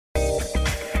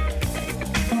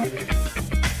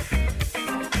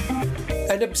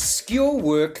An obscure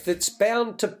work that's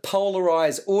bound to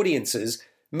polarise audiences,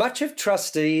 much of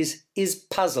Trustees is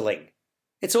puzzling.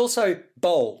 It's also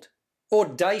bold,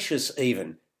 audacious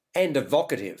even, and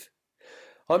evocative.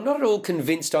 I'm not at all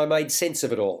convinced I made sense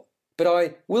of it all, but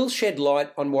I will shed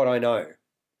light on what I know.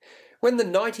 When the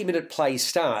 90-minute play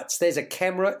starts, there's a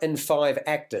camera and 5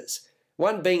 actors,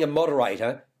 one being a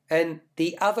moderator and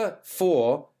the other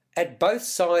 4 at both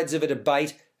sides of a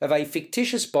debate of a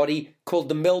fictitious body called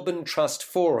the Melbourne Trust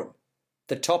Forum.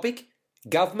 The topic,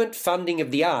 government funding of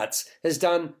the arts, has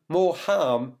done more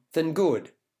harm than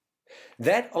good.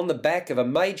 That on the back of a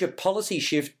major policy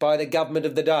shift by the government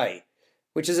of the day,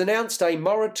 which has announced a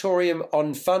moratorium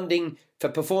on funding for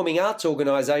performing arts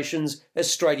organisations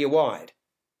Australia-wide.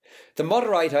 The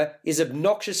moderator is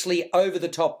obnoxiously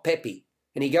over-the-top peppy,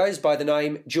 and he goes by the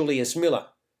name Julius Miller,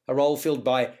 a role filled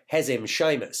by Hazem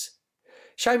Shamus.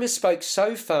 Shamus spoke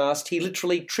so fast he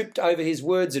literally tripped over his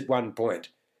words at one point,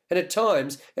 and at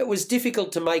times it was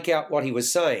difficult to make out what he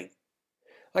was saying.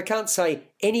 I can't say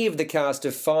any of the cast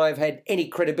of 5 had any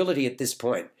credibility at this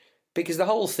point, because the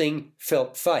whole thing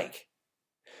felt fake.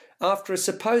 After a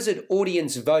supposed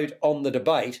audience vote on the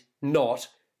debate,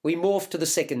 we morph to the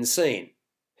second scene.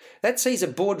 That sees a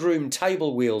boardroom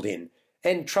table wheeled in,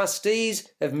 and trustees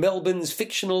of Melbourne's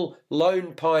fictional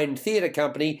Lone Pine Theatre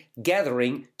Company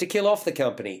gathering to kill off the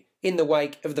company in the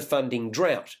wake of the funding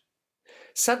drought.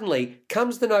 Suddenly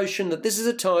comes the notion that this is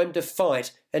a time to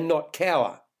fight and not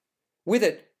cower. With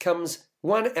it comes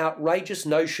one outrageous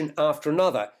notion after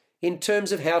another in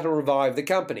terms of how to revive the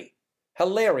company.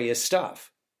 Hilarious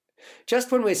stuff.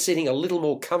 Just when we're sitting a little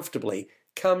more comfortably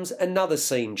comes another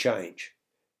scene change.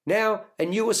 Now a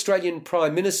new Australian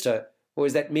Prime Minister, or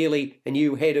is that merely a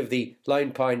new head of the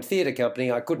Lone Pine Theatre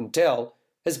Company, I couldn't tell,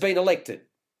 has been elected.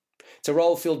 It's a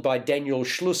role filled by Daniel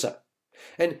Schlusser,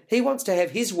 and he wants to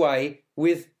have his way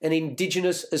with an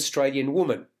Indigenous Australian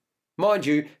woman. Mind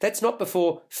you, that's not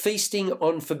before feasting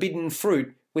on forbidden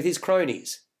fruit with his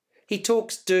cronies. He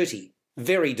talks dirty,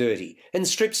 very dirty, and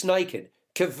strips naked,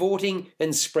 cavorting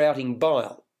and sprouting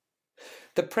bile.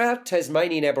 The proud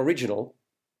Tasmanian Aboriginal,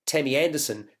 Tammy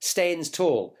Anderson, stands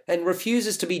tall and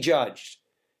refuses to be judged,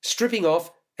 stripping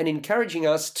off and encouraging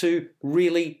us to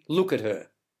really look at her.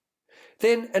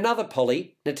 Then another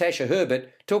Polly, Natasha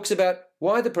Herbert, talks about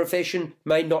why the profession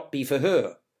may not be for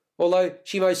her, although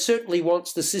she most certainly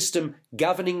wants the system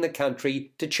governing the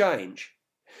country to change.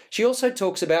 She also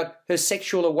talks about her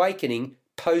sexual awakening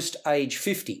post-age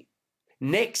 50.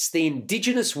 Next, the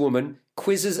Indigenous woman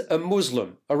quizzes a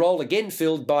Muslim, a role again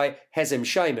filled by Hazem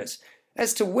Shamus,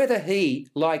 as to whether he,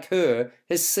 like her,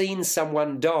 has seen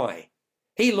someone die.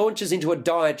 He launches into a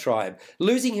diatribe,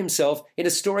 losing himself in a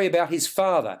story about his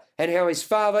father and how his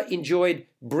father enjoyed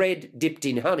bread dipped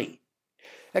in honey.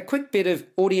 A quick bit of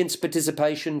audience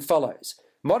participation follows,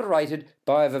 moderated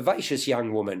by a vivacious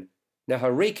young woman,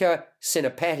 Naharika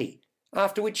Senapati,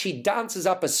 after which she dances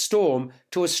up a storm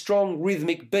to a strong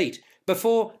rhythmic beat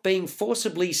before being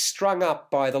forcibly strung up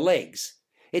by the legs.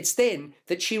 It's then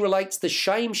that she relates the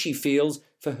shame she feels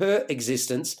for her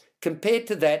existence compared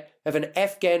to that of an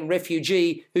Afghan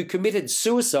refugee who committed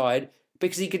suicide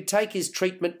because he could take his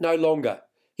treatment no longer.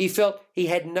 He felt he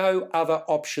had no other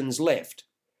options left.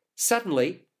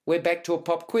 Suddenly, we're back to a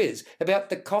pop quiz about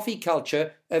the coffee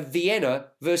culture of Vienna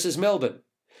versus Melbourne,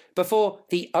 before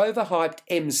the overhyped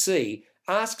MC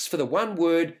asks for the one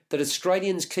word that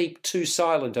Australians keep too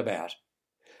silent about.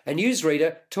 A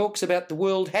newsreader talks about the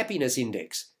World Happiness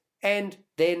Index, and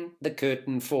then the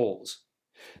curtain falls.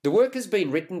 The work has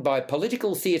been written by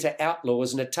political theatre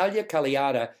outlaws Natalia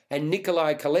Kaliada and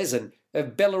Nikolai Kalezin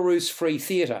of Belarus Free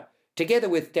Theatre, together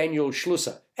with Daniel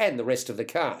Schlusser and the rest of the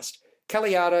cast.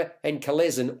 Kaliada and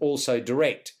Kalezin also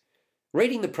direct.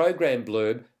 Reading the program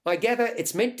blurb, I gather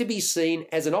it's meant to be seen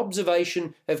as an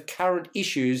observation of current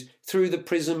issues through the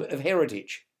prism of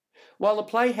heritage. While the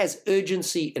play has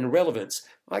urgency and relevance,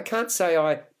 I can't say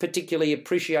I particularly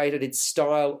appreciated its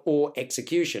style or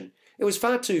execution. It was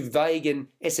far too vague and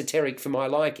esoteric for my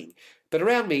liking, but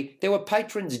around me there were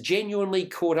patrons genuinely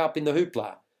caught up in the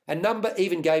hoopla. A number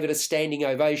even gave it a standing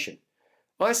ovation.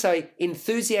 I say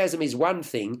enthusiasm is one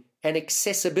thing and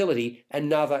accessibility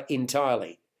another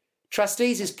entirely.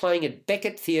 Trustees is playing at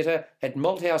Beckett Theatre at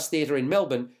Malthouse Theatre in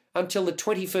Melbourne until the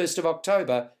 21st of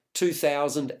October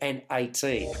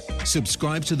 2018.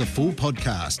 Subscribe to the full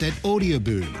podcast at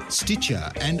Audioboom,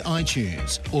 Stitcher and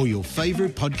iTunes, or your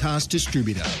favourite podcast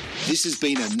distributor. This has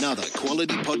been another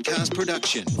quality podcast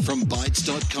production from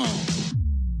Bytes.com.